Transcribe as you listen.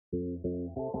Hello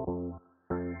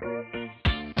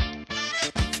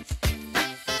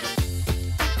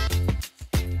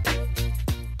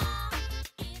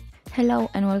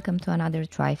and welcome to another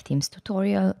Thrive Themes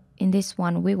tutorial. In this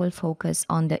one we will focus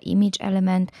on the image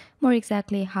element, more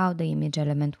exactly how the image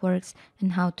element works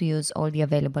and how to use all the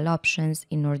available options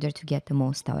in order to get the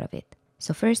most out of it.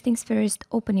 So first things first,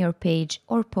 open your page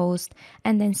or post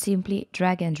and then simply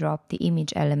drag and drop the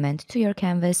image element to your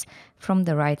canvas from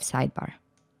the right sidebar.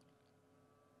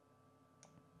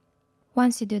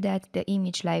 Once you do that, the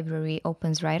image library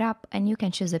opens right up and you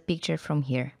can choose a picture from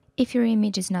here. If your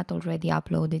image is not already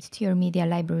uploaded to your media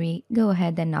library, go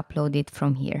ahead and upload it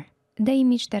from here. The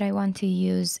image that I want to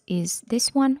use is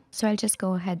this one, so I'll just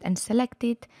go ahead and select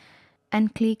it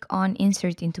and click on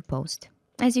Insert into Post.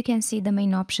 As you can see, the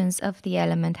main options of the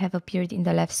element have appeared in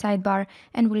the left sidebar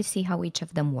and we'll see how each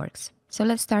of them works. So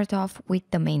let's start off with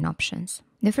the main options.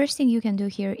 The first thing you can do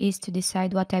here is to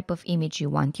decide what type of image you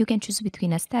want. You can choose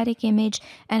between a static image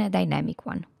and a dynamic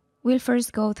one. We'll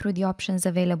first go through the options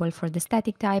available for the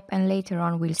static type and later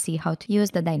on we'll see how to use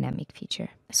the dynamic feature.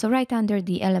 So right under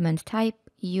the element type,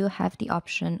 you have the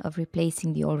option of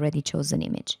replacing the already chosen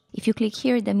image. If you click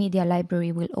here, the media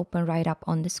library will open right up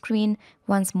on the screen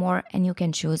once more and you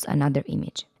can choose another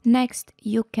image. Next,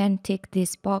 you can tick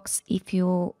this box if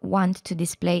you want to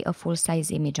display a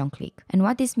full-size image on click. And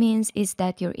what this means is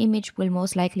that your image will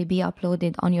most likely be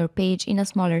uploaded on your page in a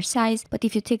smaller size, but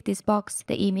if you tick this box,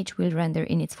 the image will render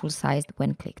in its full size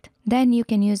when clicked. Then you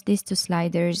can use these two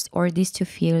sliders or these two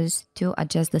fields to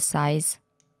adjust the size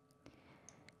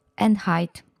and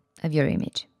height of your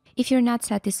image. If you're not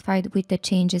satisfied with the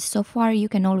changes so far, you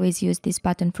can always use this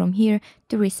button from here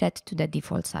to reset to the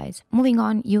default size. Moving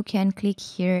on, you can click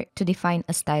here to define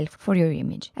a style for your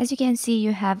image. As you can see,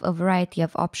 you have a variety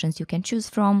of options you can choose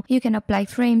from. You can apply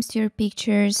frames to your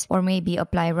pictures or maybe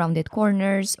apply rounded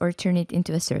corners or turn it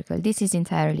into a circle. This is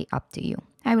entirely up to you.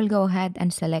 I will go ahead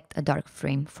and select a dark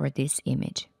frame for this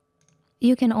image.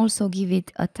 You can also give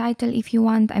it a title if you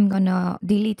want. I'm gonna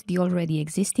delete the already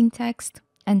existing text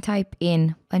and type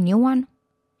in a new one.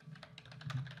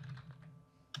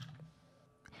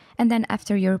 And then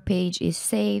after your page is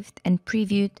saved and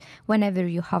previewed, whenever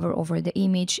you hover over the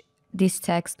image, this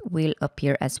text will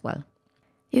appear as well.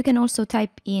 You can also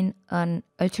type in an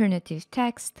alternative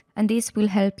text, and this will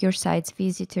help your site's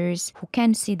visitors who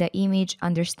can see the image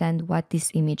understand what this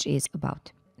image is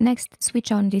about. Next,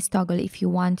 switch on this toggle if you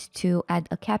want to add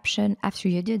a caption. After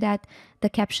you do that, the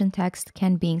caption text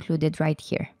can be included right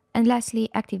here. And lastly,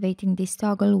 activating this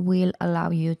toggle will allow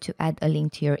you to add a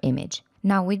link to your image.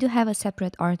 Now, we do have a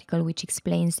separate article which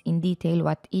explains in detail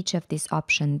what each of these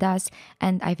options does,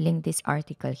 and I've linked this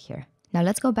article here. Now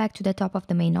let's go back to the top of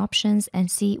the main options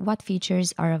and see what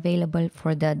features are available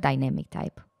for the dynamic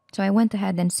type. So I went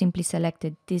ahead and simply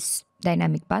selected this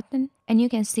dynamic button, and you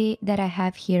can see that I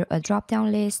have here a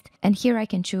drop-down list, and here I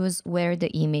can choose where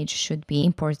the image should be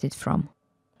imported from.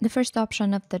 The first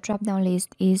option of the drop-down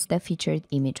list is the featured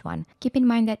image one. Keep in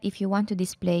mind that if you want to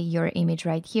display your image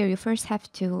right here, you first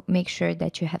have to make sure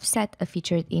that you have set a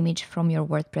featured image from your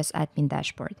WordPress admin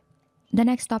dashboard. The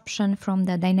next option from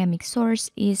the dynamic source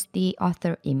is the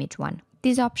author image one.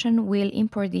 This option will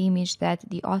import the image that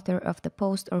the author of the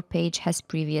post or page has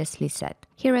previously set.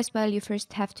 Here as well, you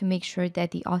first have to make sure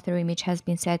that the author image has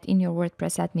been set in your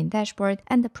WordPress admin dashboard,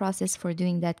 and the process for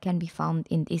doing that can be found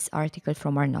in this article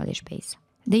from our knowledge base.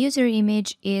 The user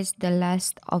image is the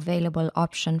last available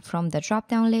option from the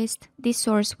drop-down list. This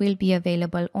source will be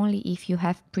available only if you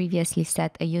have previously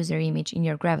set a user image in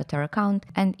your Gravatar account,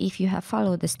 and if you have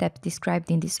followed the steps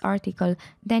described in this article,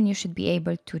 then you should be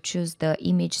able to choose the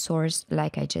image source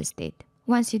like I just did.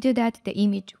 Once you do that, the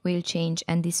image will change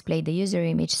and display the user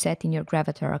image set in your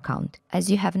Gravatar account.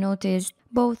 As you have noticed,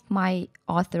 both my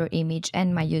author image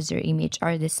and my user image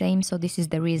are the same, so this is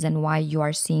the reason why you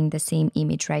are seeing the same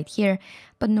image right here.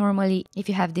 But normally, if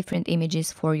you have different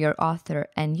images for your author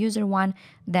and user one,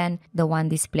 then the one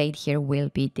displayed here will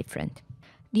be different.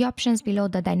 The options below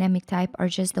the dynamic type are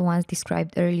just the ones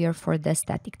described earlier for the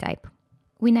static type.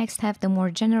 We next have the more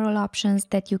general options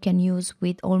that you can use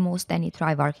with almost any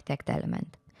Thrive Architect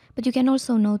element. But you can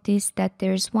also notice that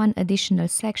there's one additional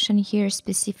section here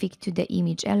specific to the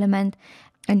image element,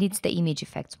 and it's the image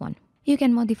effects one. You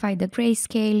can modify the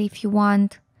grayscale if you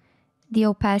want, the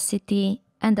opacity,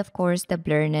 and of course the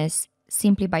blurriness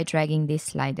simply by dragging these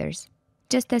sliders.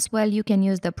 Just as well, you can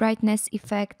use the brightness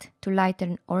effect to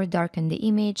lighten or darken the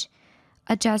image,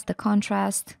 adjust the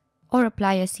contrast, or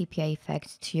apply a sepia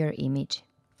effect to your image.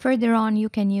 Further on, you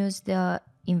can use the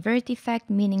invert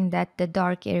effect, meaning that the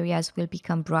dark areas will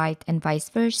become bright and vice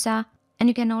versa. And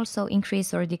you can also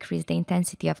increase or decrease the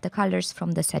intensity of the colors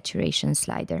from the saturation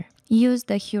slider. Use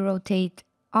the Hue Rotate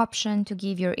option to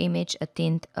give your image a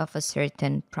tint of a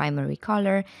certain primary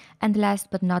color. And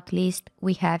last but not least,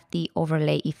 we have the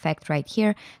overlay effect right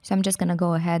here. So I'm just gonna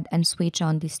go ahead and switch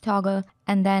on this toggle,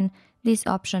 and then this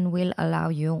option will allow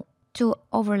you to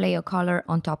overlay a color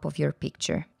on top of your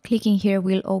picture. Clicking here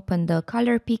will open the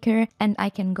color picker, and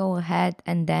I can go ahead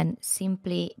and then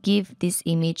simply give this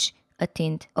image a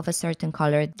tint of a certain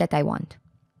color that I want.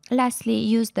 Lastly,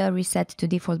 use the Reset to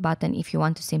Default button if you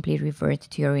want to simply revert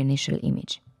to your initial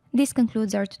image. This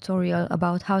concludes our tutorial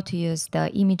about how to use the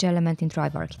image element in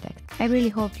Drive Architect. I really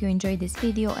hope you enjoyed this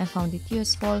video and found it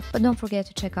useful, but don't forget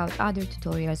to check out other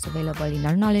tutorials available in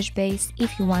our knowledge base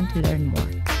if you want to learn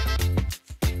more.